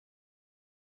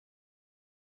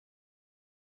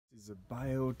This is a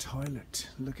bio toilet.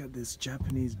 Look at this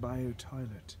Japanese bio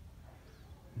toilet.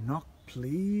 Knock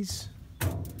please.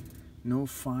 No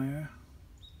fire.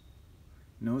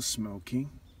 No smoking.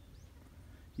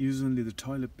 Usually the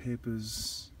toilet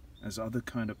papers, as other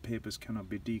kind of papers, cannot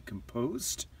be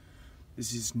decomposed.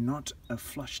 This is not a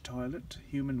flush toilet.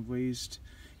 Human waste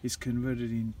is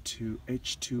converted into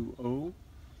H2O,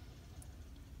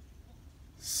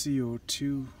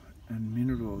 CO2 and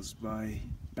minerals by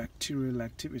bacterial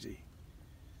activity.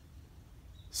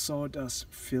 Sawdust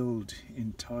filled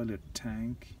in toilet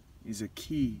tank is a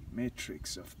key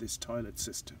matrix of this toilet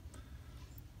system.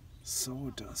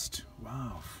 Sawdust,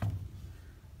 wow.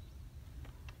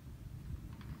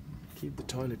 Keep the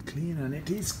toilet clean, and it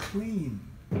is clean.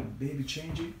 Baby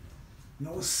changing,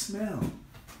 no smell.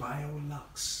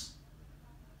 BioLux.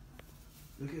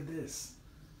 Look at this.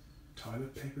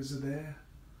 Toilet papers are there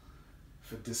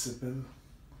for disability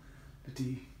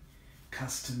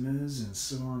customers and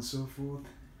so on and so forth.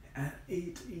 And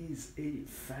it is a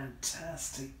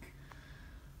fantastic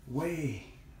way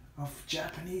of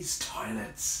Japanese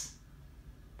toilets.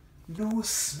 No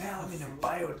smell in a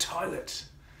bio toilet.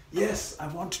 Yes, I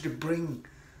wanted to bring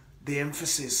the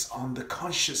emphasis on the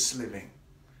conscious living.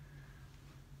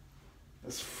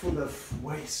 It's full of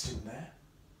waste in there.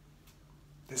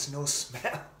 There's no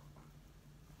smell.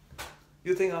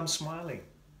 You think I'm smiling?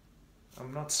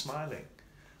 I'm not smiling.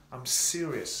 I'm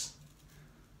serious.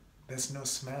 There's no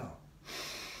smell.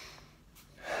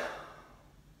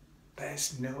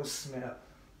 There's no smell.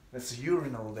 There's a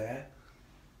urinal there.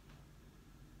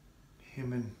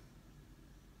 Human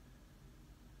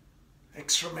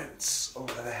excrements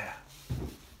over there.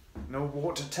 No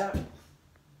water tap.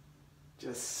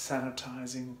 Just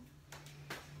sanitizing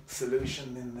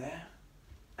solution in there.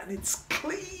 And it's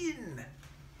clean.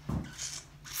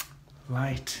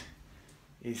 Light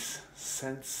is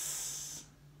sense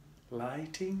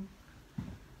lighting.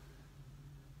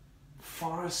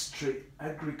 Forestry,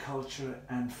 agriculture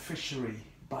and fishery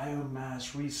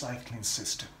biomass recycling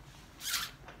system.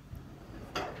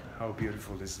 How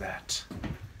beautiful is that?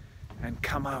 And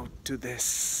come out to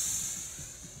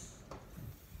this.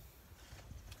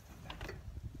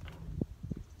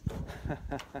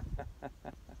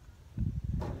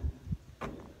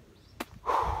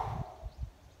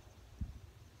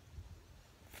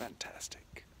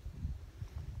 Fantastic.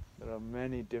 There are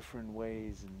many different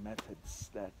ways and methods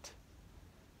that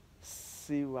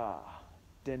Siwa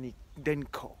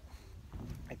Denko,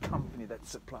 a company that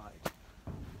supplied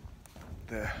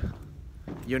the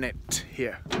unit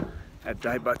here at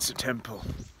Daibatsu Temple,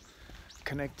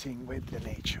 connecting with the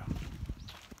nature.